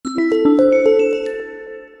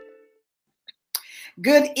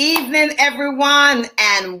Good evening, everyone,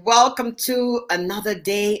 and welcome to another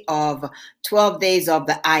day of 12 days of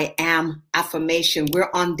the I Am affirmation. We're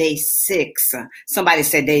on day 6. Somebody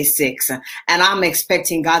said day 6. And I'm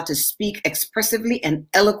expecting God to speak expressively and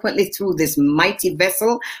eloquently through this mighty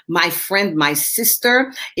vessel, my friend, my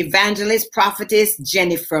sister, evangelist, prophetess,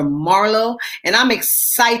 Jennifer Marlowe. And I'm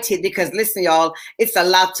excited because, listen, y'all, it's a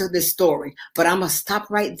lot to the story. But I'm going to stop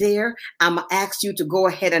right there. I'm going to ask you to go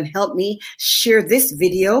ahead and help me share this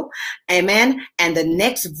video. Amen. And the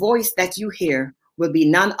next voice that you hear will be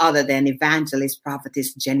none other than evangelist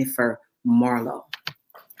prophetess Jennifer Marlowe.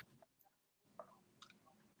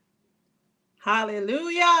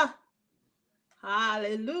 Hallelujah.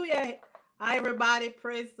 Hallelujah. Hi, everybody.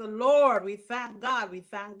 Praise the Lord. We thank God. We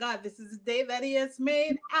thank God. This is the day that He has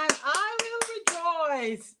made, and I will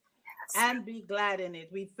rejoice and be glad in it.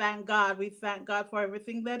 We thank God. We thank God for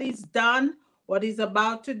everything that He's done, what He's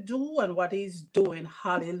about to do, and what He's doing.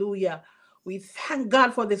 Hallelujah. We thank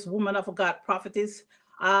God for this woman of God, prophetess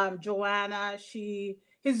Joanna. She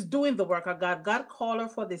is doing the work of God. God called her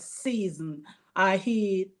for this season.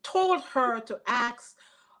 He told her to ask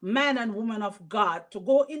men and women of God to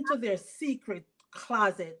go into their secret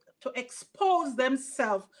closet, to expose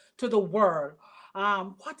themselves to the world.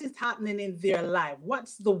 What is happening in their life?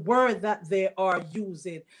 What's the word that they are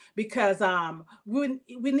using? Because we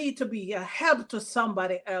need to be a help to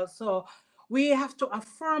somebody else. So we have to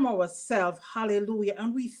affirm ourselves, hallelujah.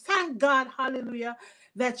 And we thank God, hallelujah,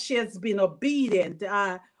 that she has been obedient.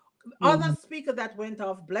 Other speaker that went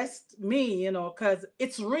off blessed me, because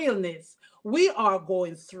it's realness. We are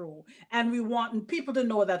going through, and we want people to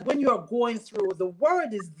know that when you're going through, the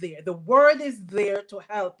word is there. The word is there to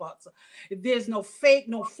help us. There's no fake,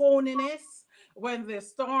 no phoniness. When the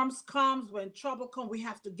storms comes, when trouble comes, we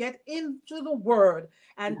have to get into the word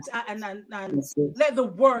and let the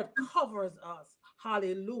word covers us.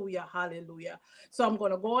 Hallelujah, hallelujah. So I'm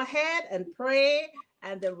going to go ahead and pray,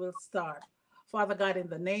 and then we'll start. Father God, in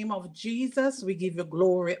the name of Jesus, we give you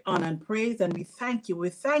glory, honor, and praise, and we thank you. We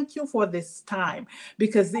thank you for this time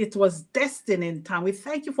because it was destined in time. We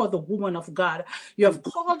thank you for the woman of God. You have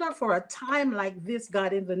called her for a time like this,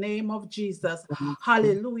 God, in the name of Jesus.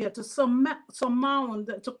 Hallelujah. To surmount,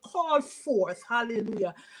 to call forth,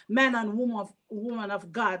 hallelujah, men and woman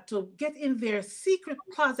of God to get in their secret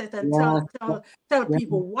closet and tell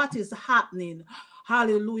people what is happening.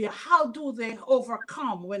 Hallelujah. How do they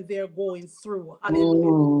overcome when they're going through?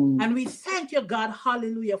 Hallelujah. And we thank you, God,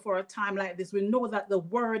 hallelujah, for a time like this. We know that the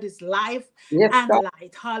word is life and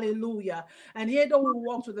light. Hallelujah. And yet, though we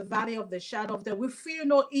walk through the valley of the shadow of death, we fear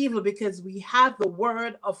no evil because we have the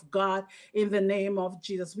word of God in the name of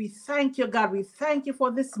Jesus. We thank you, God. We thank you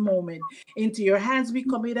for this moment. Into your hands we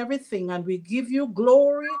commit everything, and we give you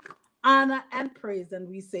glory, honor, and praise, and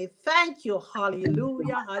we say thank you.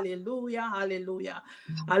 Hallelujah, hallelujah, hallelujah,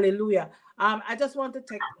 hallelujah. I just want to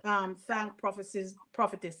thank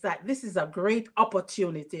prophetess that this is a great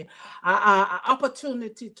opportunity,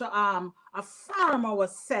 opportunity to affirm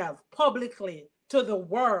ourselves publicly to the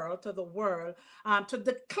world, to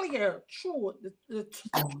declare truth, the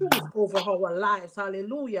truth over our lives.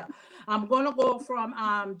 Hallelujah. I'm going to go from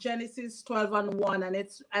Genesis 12:1,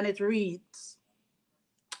 and it reads,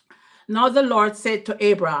 "Now the Lord said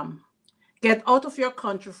to Abram, get out of your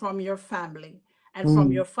country, from your family, and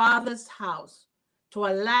from your father's house, to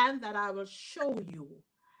a land that I will show you.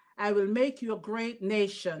 I will make you a great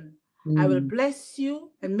nation. I will bless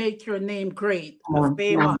you and make your name great."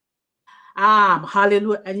 Hallelujah.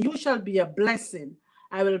 "And you shall be a blessing.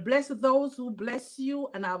 I will bless those who bless you,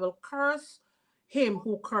 and I will curse him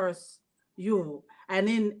who curse you. And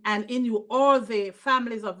in you all the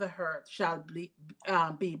families of the earth shall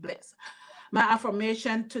be blessed." My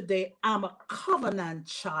affirmation today: I'm a covenant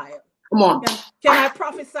child. Come on. Can I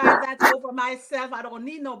prophesy that over myself? I don't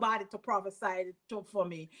need nobody to prophesy it for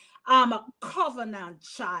me. I'm a covenant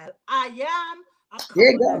child. I am a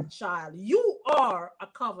covenant child. You are a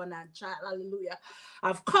covenant child. Hallelujah.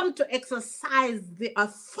 I've come to exercise the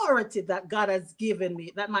authority that God has given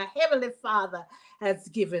me, that my Heavenly Father has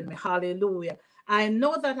given me. Hallelujah. I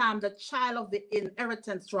know that I'm the child of the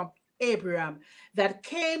inheritance from Abraham that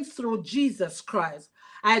came through Jesus Christ.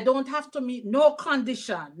 I don't have to meet no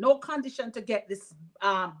condition to get this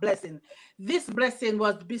blessing. This blessing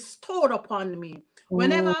was bestowed upon me.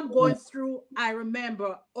 Whenever I'm going through, I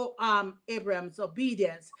remember Abraham's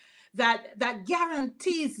obedience that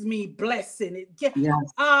guarantees me blessing.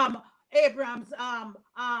 Abraham's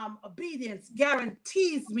obedience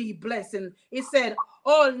guarantees me blessing. He said,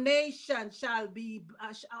 all nations shall be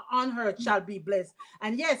on earth shall be blessed.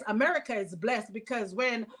 And yes, America is blessed because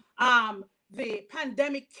when the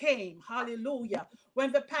pandemic came, hallelujah,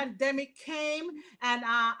 when the pandemic came and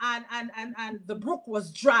the brook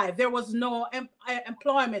was dry, there was no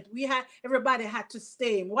employment. Everybody had to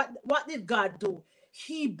stay. What did God do?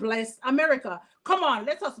 He blessed America. Come on,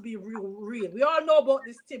 let us be real. We all know about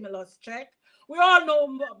the stimulus check. We all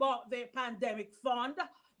know about the pandemic fund.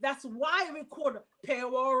 That's why we could pay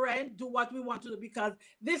our rent, do what we want to do, because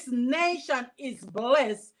this nation is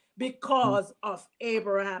blessed because of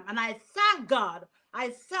Abraham. And I thank God. I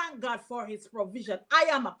thank God for his provision. I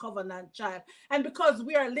am a covenant child. And because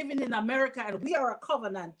we are living in America and we are a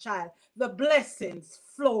covenant child, the blessings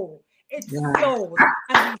flow. It flows.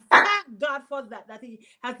 And we thank God for that he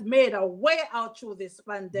has made a way out through this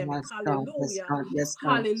pandemic. Yes, Hallelujah. God. Yes,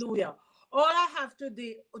 God. Hallelujah. All I have to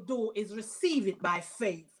do is receive it by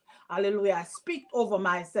faith. Hallelujah. I speak over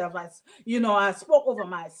myself. I spoke over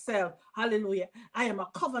myself. Hallelujah. I am a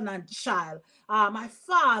covenant child. My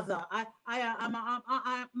father,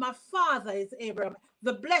 my father is Abraham.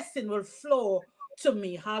 The blessing will flow to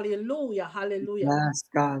me. Hallelujah. Hallelujah. Yes,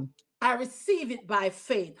 God. I receive it by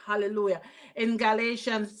faith. Hallelujah. In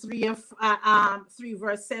Galatians 3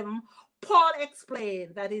 verse 7, Paul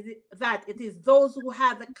explained that it is those who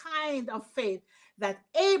have the kind of faith that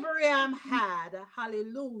Abraham had.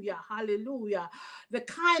 Hallelujah. Hallelujah. The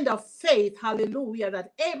kind of faith, hallelujah,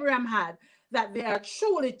 that Abraham had, that they are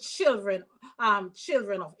truly children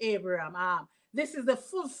of Abraham. This is the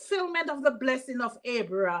fulfillment of the blessing of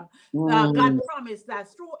Abraham. God promised that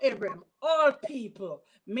through Abraham, all people,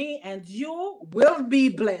 me and you, will be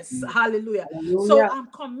blessed. Hallelujah. So I'm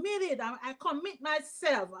committed. I commit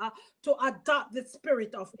myself to adopt the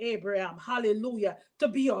spirit of Abraham. Hallelujah. To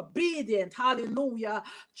be obedient. Hallelujah.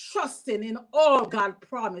 Trusting in all God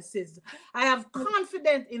promises. I have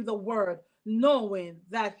confidence in the word, knowing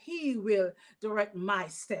that he will direct my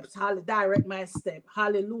steps.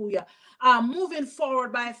 Hallelujah. I'm moving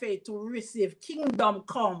forward by faith to receive kingdom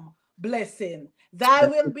come blessing. Thy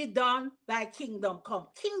will be done, thy kingdom come.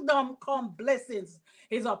 Kingdom come blessings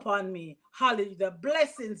is upon me. Hallelujah. The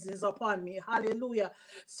blessings is upon me. Hallelujah.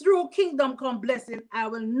 Through kingdom come blessing, I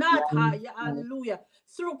will not, hallelujah.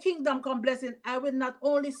 Through kingdom come blessing, I will not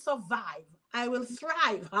only survive, I will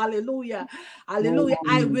thrive. Hallelujah. Hallelujah.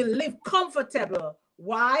 I will live comfortable.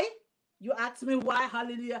 Why? You ask me why?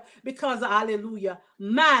 Hallelujah. Because, hallelujah,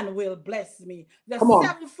 man will bless me. The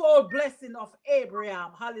sevenfold blessing of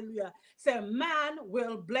Abraham, hallelujah, say, man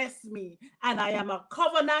will bless me, and I am a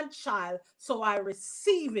covenant child, so I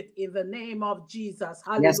receive it in the name of Jesus.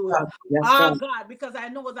 Hallelujah. Yes, God. Yes, God, because I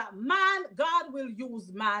know that God will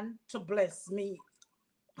use man to bless me.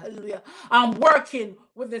 Hallelujah. I'm working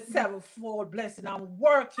with the sevenfold blessing. I'm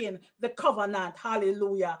working the covenant.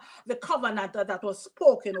 Hallelujah. The covenant that was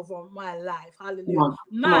spoken over my life. Hallelujah.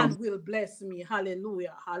 Man will bless me.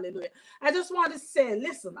 Hallelujah. Hallelujah. I just want to say,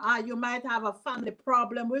 listen, you might have a family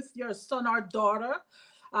problem with your son or daughter.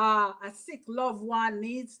 A sick loved one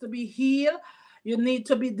needs to be healed. You need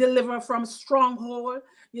to be delivered from stronghold.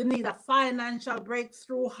 You need a financial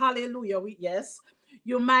breakthrough. Hallelujah. Yes.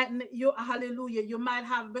 Hallelujah, you might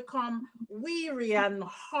have become weary and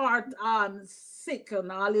heart sick, and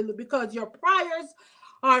hallelujah, because your prayers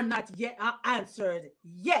are not yet answered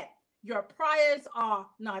yet. Your prayers are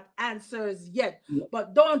not answers yet,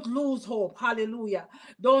 but don't lose hope. Hallelujah.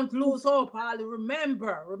 Don't lose hope.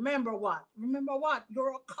 Remember what? Remember what?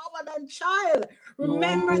 You're a covenant child.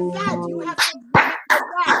 Remember that. You have to remember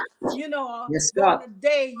that. The other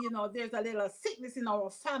day, there's a little sickness in our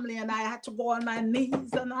family, and I had to go on my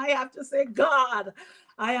knees and I have to say, God,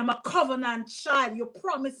 I am a covenant child. You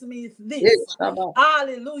promised me this.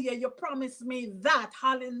 Hallelujah. You promised me that.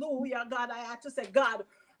 Hallelujah. God, I had to say, God,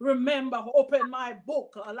 remember, open my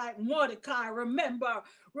book like Mordecai. Remember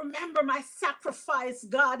my sacrifice,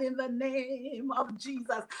 God, in the name of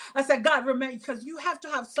Jesus. I said, God, remember, because you have to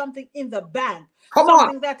have something in the bank,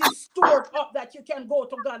 something that is stored up that you can go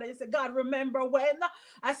to God. And you said, God, remember when?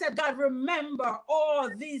 I said, God, remember all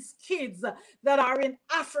these kids that are in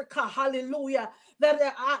Africa, hallelujah, that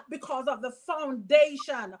are because of the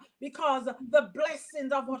foundation, because of the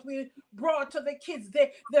blessings of what we brought to the kids, the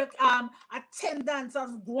attendance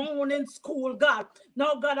has grown in school, God.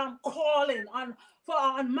 Now, God, I'm calling on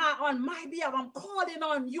my behalf. I'm calling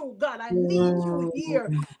on you, God. I need you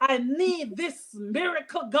here. I need this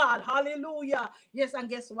miracle, God. Hallelujah. Yes, and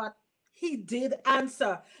guess what? He did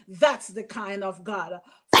answer. That's the kind of God.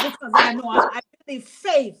 Because I know I believe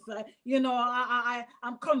faith.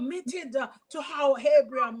 I'm committed to how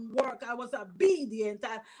Abraham worked. I was obedient,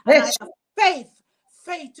 and I have faith.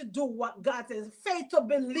 faith to do what God says, faith to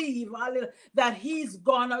believe, hallelujah, that he's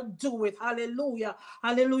gonna do it. Hallelujah.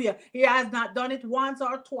 Hallelujah. He has not done it once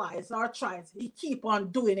or twice or thrice. He keep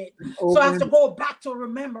on doing it. So I have to go back to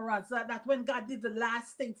remembrance that when God did the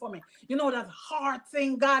last thing for me, you know, that hard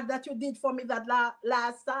thing, God, that you did for me that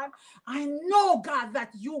last time. I know, God,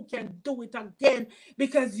 that you can do it again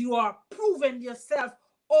because you are proving yourself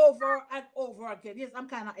over and over again. Yes, I'm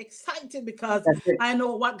kind of excited because I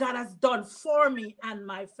know what God has done for me and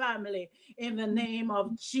my family in the name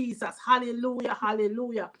of Jesus. Hallelujah,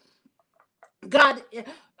 hallelujah. God,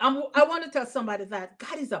 I want to tell somebody that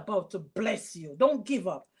God is about to bless you. Don't give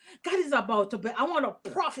up. God is about to bless. I want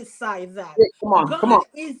to prophesy that. Come on, God come on.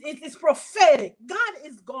 it is prophetic. God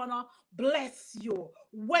is gonna bless you.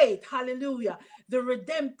 Wait, hallelujah. The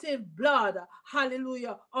redemptive blood,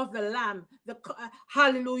 hallelujah, of the Lamb,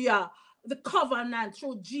 hallelujah, the covenant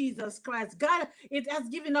through Jesus Christ. God, it has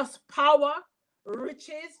given us power,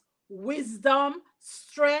 riches, wisdom,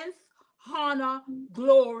 strength, honor,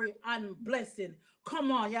 glory, and blessing.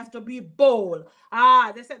 Come on, you have to be bold.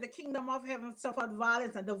 They said the kingdom of heaven suffered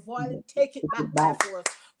violence, and the violent take it back by force.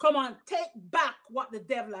 Come on, take back what the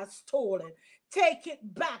devil has stolen. Take it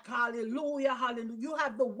back. Hallelujah, hallelujah. You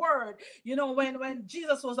have the word. You know, when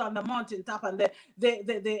Jesus was on the mountaintop and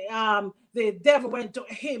the devil went to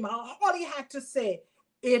him, all he had to say,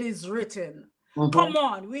 it is written. Come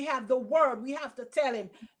on, we have the word. We have to tell him,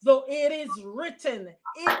 though it is written,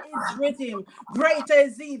 it is written. Greater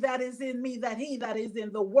is he that is in me than he that is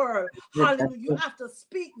in the world. Hallelujah. You have to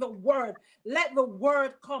speak the word. Let the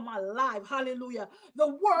word come alive. Hallelujah. The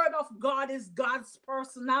word of God is God's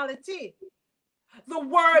personality. The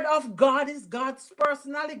word of God is God's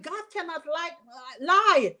personality. God cannot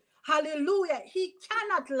lie. Hallelujah. He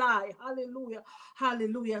cannot lie. Hallelujah.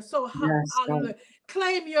 Hallelujah. So, hallelujah.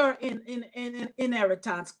 Claim your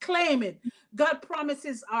inheritance. Claim it. God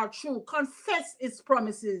promises are true. Confess his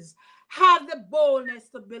promises. Have the boldness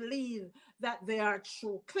to believe that they are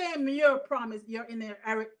true. Claim your promise, your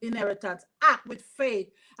inheritance. Act with faith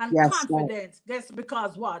and confidence. That's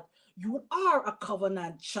because what? You are a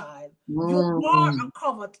covenant child. You are a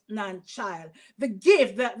covenant child. The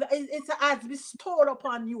gift that it has bestowed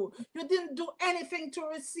upon you. You didn't do anything to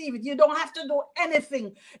receive it. You don't have to do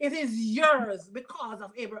anything. It is yours because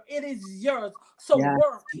of Abraham. It is yours. So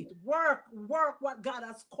work it. Work what God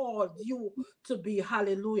has called you to be.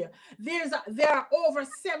 Hallelujah. There are over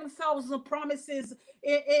 7,000 promises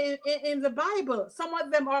in the Bible. Some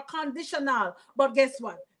of them are conditional, but guess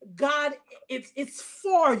what? God, it's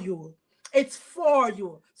for you. It's for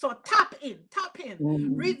you. So tap in.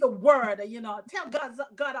 Read the word, tell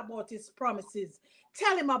God about his promises.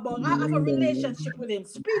 Tell him about, I have a relationship with him.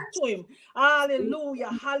 Speak to him. Hallelujah.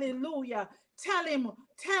 Hallelujah. Tell him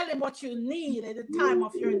what you need at the time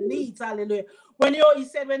of your needs. Hallelujah. He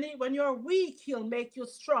said, when you're weak, he'll make you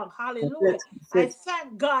strong. Hallelujah. I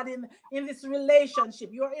thank God in this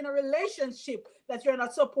relationship. You're in a relationship that you're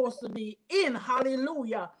not supposed to be in.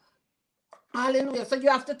 Hallelujah. Hallelujah. So you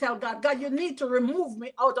have to tell God, God, you need to remove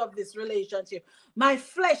me out of this relationship. My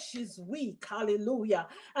flesh is weak. Hallelujah.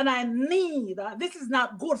 And I need, this is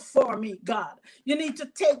not good for me, God. You need to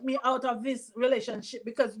take me out of this relationship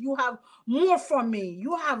because you have more for me.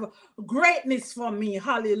 You have greatness for me.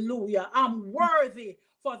 Hallelujah. I'm worthy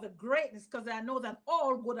for the greatness because I know that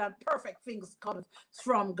all good and perfect things come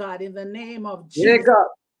from God in the name of Jesus.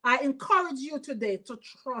 I encourage you today to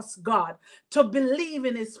trust God, to believe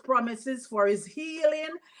in his promises for his healing,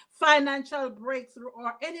 financial breakthrough,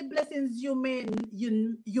 or any blessings you may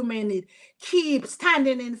need. Keep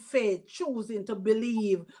standing in faith, choosing to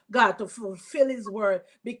believe God to fulfill his word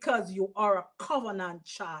because you are a covenant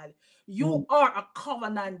child. You are a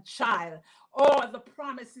covenant child. All the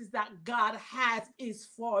promises that God has is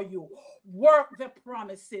for you. Work the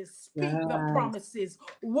promises, speak the promises,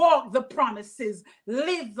 walk the promises,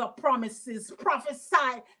 live the promises,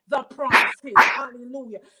 prophesy the promises.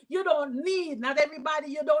 Hallelujah. You don't need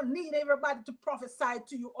everybody to prophesy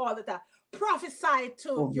to you all the time. Prophesy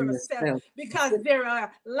to yourself because there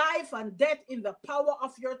are life and death in the power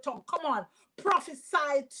of your tongue. Come on.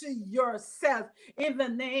 Prophesy to yourself in the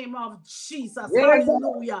name of Jesus.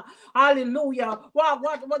 Hallelujah. Hallelujah.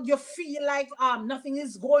 What you feel like nothing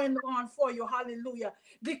is going on for you. Hallelujah.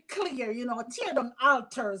 Declare, tear down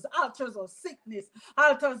altars of sickness,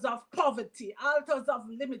 altars of poverty, altars of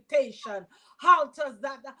limitation, altars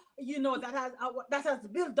that has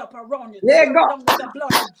built up around you. Tear down with the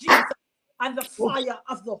blood of Jesus. and the fire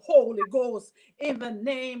of the Holy Ghost in the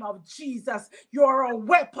name of Jesus. You're a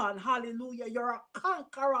weapon. Hallelujah. You're a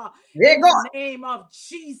conqueror There in you go. the name of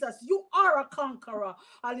Jesus. You are a conqueror.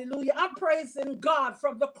 Hallelujah. I'm praising God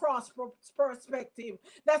from the cross perspective.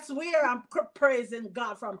 That's where I'm praising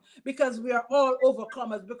God from, because we are all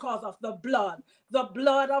overcomers because of the blood. The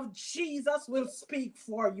blood of Jesus will speak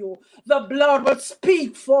for you. The blood will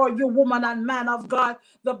speak for you, woman and man of God.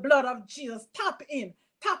 The blood of Jesus. Tap in.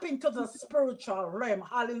 Tap into the spiritual realm.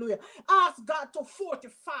 Hallelujah. Ask God to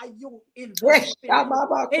fortify you in the Yes. spirit.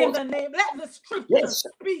 In the name, let the scripture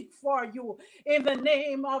speak for you. In the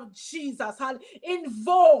name of Jesus.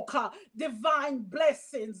 Invoke divine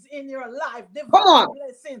blessings in your life. Divine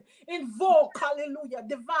blessings. Invoke, hallelujah,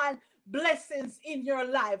 divine blessings in your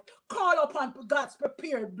life. Call upon God's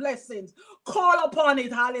prepared blessings. Call upon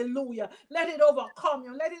it. Hallelujah. Let it overcome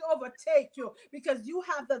you. Let it overtake you, because you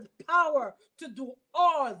have the power to do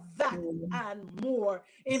all that and more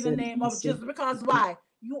in the name of Jesus. Because why?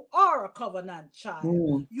 You are a covenant child.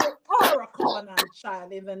 You are a covenant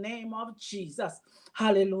child in the name of Jesus.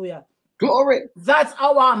 Hallelujah. Glory. That's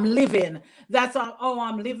how I'm living. That's how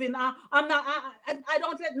I'm living. I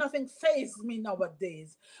don't let nothing faze me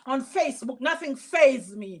nowadays. On Facebook, nothing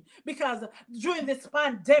faze me, because during this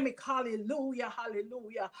pandemic, hallelujah,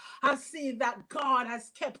 hallelujah, I see that God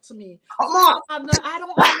has kept me. Come on. I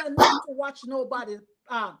don't have no need to watch nobody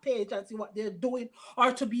page and see what they're doing,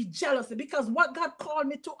 or to be jealous, because what God called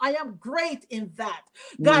me to, I am great in that.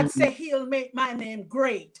 God said he'll make my name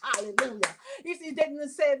great. Hallelujah. He didn't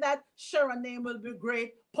say that Sharon's name will be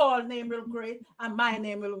great, Paul's name will be great, and my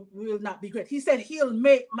name will not be great. He said he'll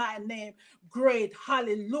make my name great.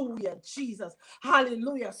 Hallelujah, Jesus.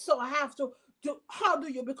 Hallelujah. So I have to how do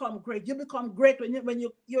you become great? You become great when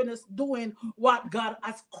you're just doing what God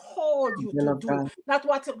has called you to do. Not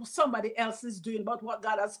what somebody else is doing, but what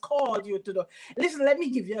God has called you to do. Listen, let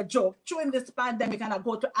me give you a joke. During this pandemic, and I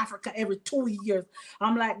go to Africa every 2 years,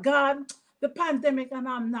 I'm like, God, the pandemic, and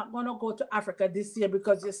I'm not going to go to Africa this year,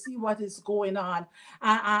 because you see what is going on.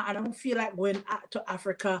 I don't feel like going to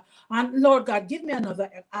Africa. And Lord God, give me another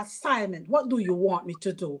assignment. What do you want me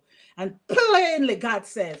to do? And plainly God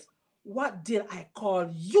says, what did I call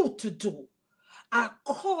you to do? I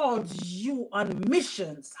called you on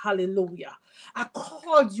missions. Hallelujah. I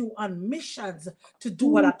called you on missions to do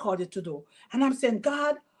what I called you to do. And I'm saying,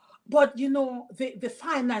 God, but you know, the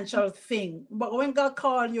financial thing, but when God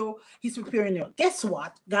called you, he's preparing you. Guess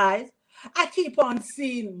what, guys? I keep on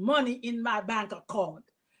seeing money in my bank account.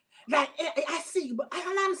 Like I see, and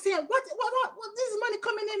I'm saying, what this money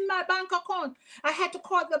coming in my bank account? I had to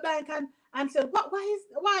call the bank and said,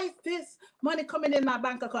 why is this money coming in my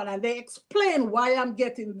bank account? And they explain why I'm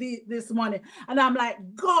getting this money. And I'm like,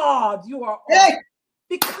 God, you are awesome.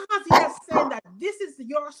 Because he has said that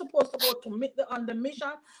you're supposed to go to on the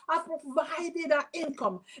mission. I've provided an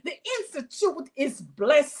income. The institute is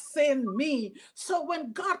blessing me. So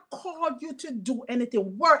when God called you to do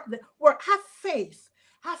anything, work, have faith.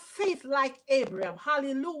 Have faith like Abraham.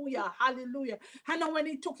 Hallelujah. Hallelujah. I know when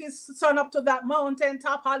he took his son up to that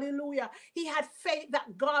mountaintop, hallelujah, he had faith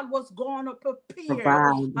that God was going to prepare,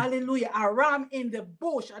 hallelujah, a ram in the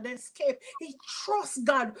bush and escape. He trusts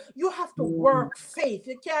God. You have to work faith.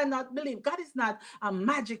 You cannot believe. God is not a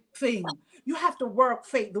magic thing. You have to work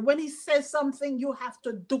faith. When he says something, you have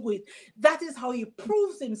to do it. That is how he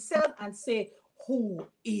proves himself and say who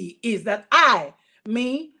he is. That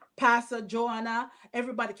me, Pastor Joanna,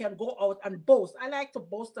 everybody can go out and boast. I like to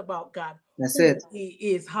boast about God. That's it. He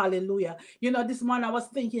is. Hallelujah. You know, this morning I was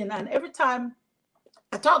thinking, and every time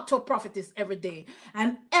I talk to a prophetess every day,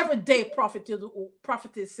 and every day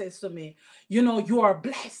prophetess says to me, you know, you are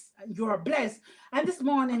blessed. You are blessed. And this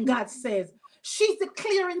morning God says, she's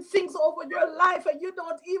declaring things over your life, and you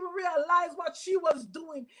don't even realize what she was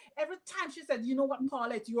doing. Every time she said, you know what,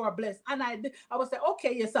 Paulette, you are blessed. And I was like,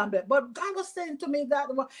 okay, yes, I'm blessed. But God was saying to me that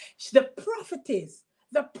the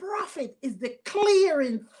prophet is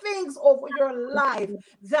declaring things over your life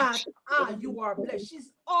that you are blessed.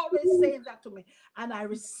 She's always saying that to me, and I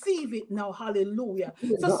receive it now. Hallelujah.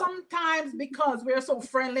 So sometimes, because we're so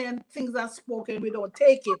friendly and things are spoken, we don't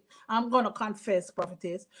take it. I'm going to confess,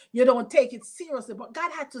 prophetess, you don't take it seriously. But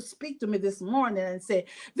God had to speak to me this morning and say,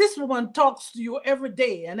 this woman talks to you every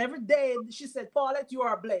day. And every day she said, Paulette, you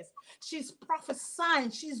are blessed. She's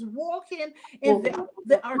prophesying. She's walking in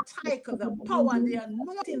the article, the power and the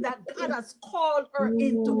anointing that God has called her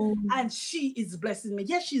into. And she is blessing me.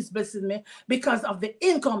 Yes, she's blessing me because of the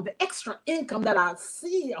income, the extra income that I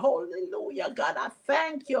see. Hallelujah. God, I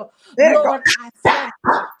thank you. Lord, I thank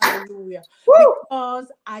you. Hallelujah.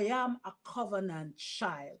 because I am a covenant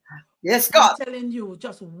child. Yes, God. I'm telling you,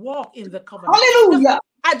 just walk in the covenant. Hallelujah.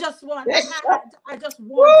 I just want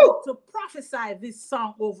Woo. to prophesy this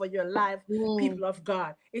song over your life, people of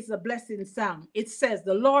God. It's a blessing song. It says,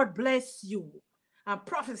 "The Lord bless you." I'm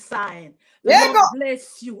prophesying. The Yeah, Lord God.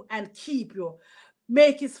 bless you and keep you.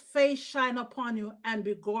 Make his face shine upon you and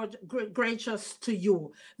be gracious to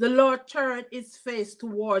you. The Lord turn his face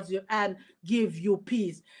towards you and give you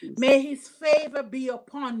peace. May his favor be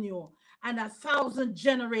upon you and 1,000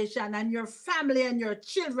 generations, and your family and your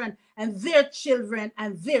children and their children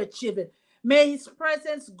and their children. May his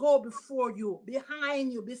presence go before you,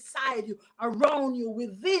 behind you, beside you, around you,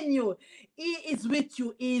 within you. He is with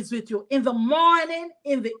you. He is with you in the morning,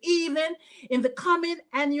 in the evening, in the coming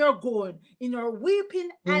and your going, in your weeping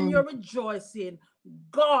and your rejoicing.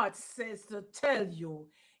 God says to tell you,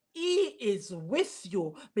 he is with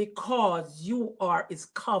you because you are his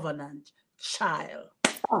covenant child.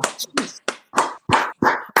 Oh, Jesus.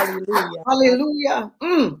 Hallelujah. Hallelujah.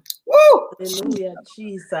 Woo. Hallelujah,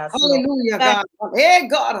 Jesus. Lord. Hallelujah, God. Hey,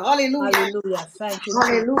 God. Hallelujah. Hallelujah. Thank you,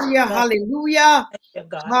 Hallelujah. Jesus. Hallelujah. Thank you,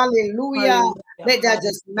 God. Hallelujah. Hallelujah. Let that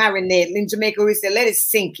just marinate. In Jamaica, we say, let it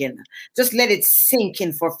sink in. Just let it sink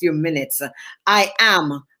in for a few minutes. I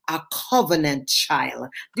am a covenant child.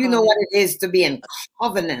 Do you know what it is to be in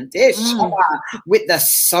covenant with the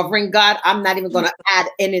sovereign God? I'm not even going to add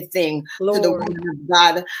anything to the word of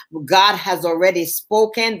God. God has already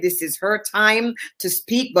spoken. This is her time to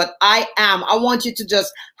speak, but I want you to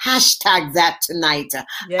just hashtag that tonight.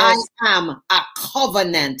 Yes. I am a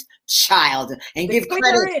covenant child and give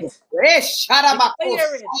credit to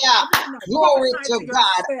glory to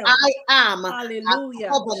God. I am Hallelujah,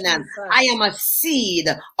 a covenant. Jesus. I am a seed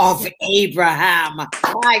of Abraham.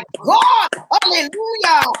 My God,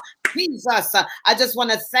 hallelujah. Jesus, I just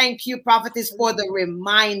want to thank you, prophetess, for the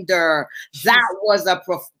reminder. That was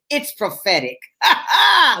it's prophetic.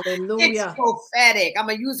 Hallelujah. It's prophetic. I'm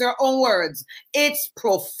going to use her own words. It's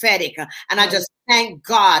prophetic. And I just thank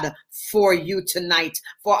God for you tonight,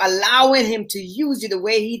 for allowing him to use you the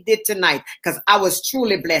way he did tonight, because I was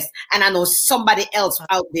truly blessed. And I know somebody else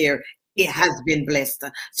out there, it has been blessed.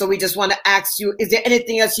 So we just want to ask you, is there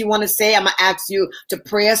anything else you want to say? I'm going to ask you to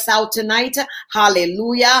pray us out tonight.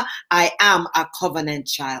 Hallelujah. I am a covenant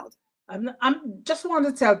child. I'm just want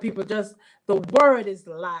to tell people, just the word is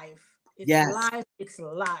life. It's life. It's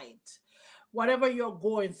light. Whatever you're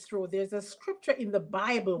going through, there's a scripture in the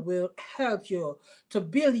Bible will help you to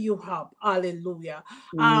build you up. Hallelujah.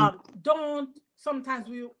 Sometimes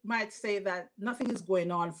we might say that nothing is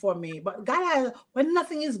going on for me, but God, when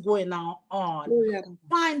nothing is going on,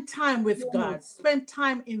 find time with God, spend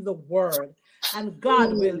time in the word, and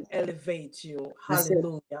God will elevate you.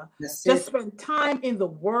 Hallelujah. Just spend time in the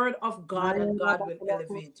word of God, and God will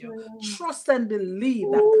elevate you. Trust and believe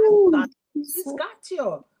that He's got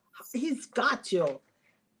you. He's got you.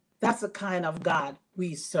 That's the kind of God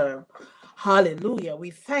we serve. Hallelujah. We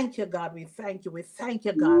thank you, God. We thank you. We thank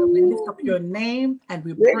you, God. We lift up your name and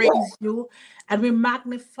we praise you and we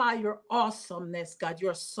magnify your awesomeness, God.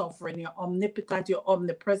 You're sovereign, you're omnipotent, you're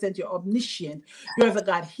omnipresent, you're omniscient. You're the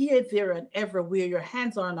God here, there, and everywhere. Your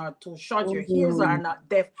hands are not too short, your ears are not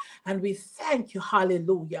deaf. And we thank you.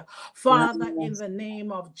 Hallelujah. Father, in the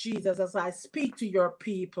name of Jesus, as I speak to your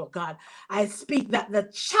people, God, I speak that the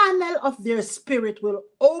channel of their spirit will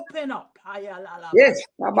open up. Yes.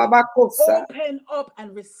 Open up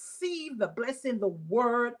and receive the blessing, the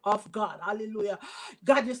word of God. Hallelujah.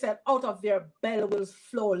 God, you said out of their belly will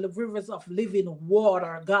flow the rivers of living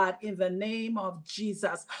water. God, in the name of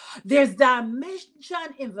Jesus, there's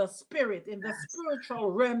dimension in the spirit, in the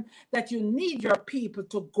spiritual realm, that you need your people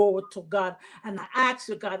to go to, God. And I ask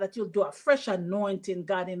you, God, that you'll do a fresh anointing,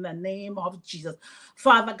 God, in the name of Jesus.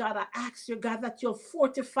 Father God, I ask you, God, that you'll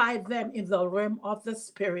fortify them in the realm of the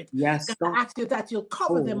spirit. Yes. God, I ask you that you'll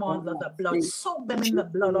cover them under the blood, soak them in the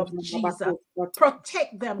blood of Jesus,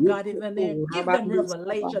 protect them, God, in the name, give them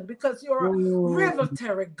revelation, because you're a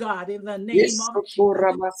revelatory God, in the name of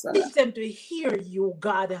Jesus. Teach them to hear you,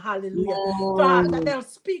 God, hallelujah. God, that they'll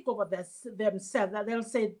speak over themselves, that they'll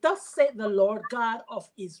say, thus saith the Lord God of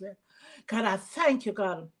Israel. God, I thank you,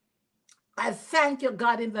 God. I thank you,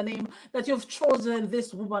 God, in the name that you've chosen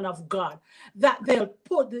this woman of God, that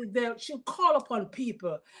she'll call upon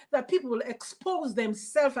people, that people will expose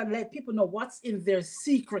themselves and let people know what's in their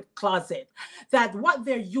secret closet, that what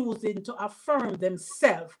they're using to affirm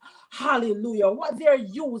themselves, hallelujah, what they're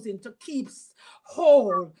using to keep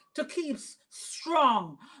hold to keep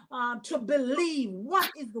strong, to believe what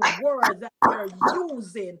is the word that we are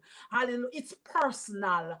using. Hallelujah. It's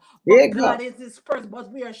personal, Yeah, but God. God is His person.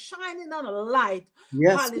 But we are shining on a light.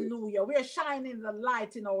 Yes. Hallelujah. We are shining the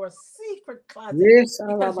light in our secret closet Yes.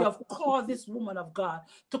 because you have called this woman of God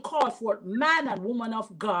to call forth man and woman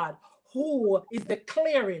of God who is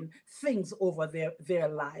declaring things over their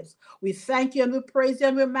lives. We thank you and we praise you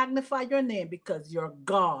and we magnify your name because you're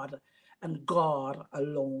God and God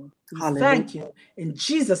alone. We thank you in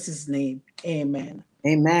Jesus' name. Amen.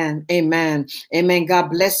 Amen. Amen. Amen. God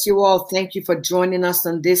bless you all. Thank you for joining us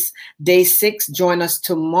on this day 6. Join us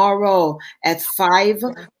tomorrow at 5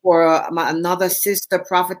 for another sister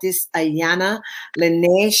prophetess, Ayana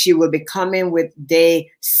Lene. She will be coming with day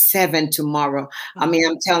 7 tomorrow. I mean,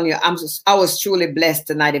 I'm telling you, I was truly blessed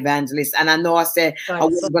tonight, Evangelist. And I know I said I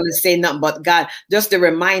wasn't going to say nothing, but God, just a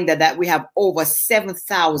reminder that we have over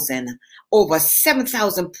 7,000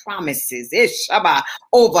 promises.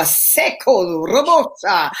 Over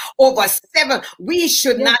over 7. We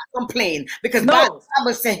should not complain because Bible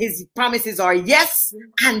says His promises are yes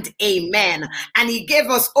and amen. And He gave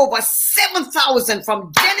us over 7,000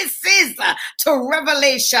 from Genesis to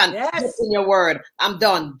Revelation. Yes. Get in your word. I'm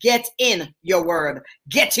done. Get in your word.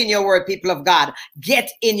 Get in your word, people of God. Get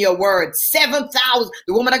in your word. 7,000.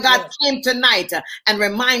 The woman of God came tonight and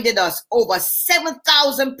reminded us over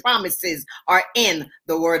 7,000 promises are in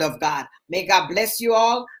the word of God. May God bless you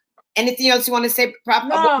all. Anything else you want to say, Prophet?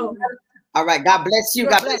 No. All right. God bless you.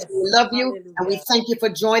 God bless you. We love you. Hallelujah. And we thank you for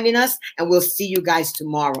joining us. And we'll see you guys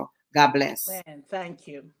tomorrow. God bless. Man, thank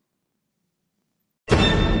you.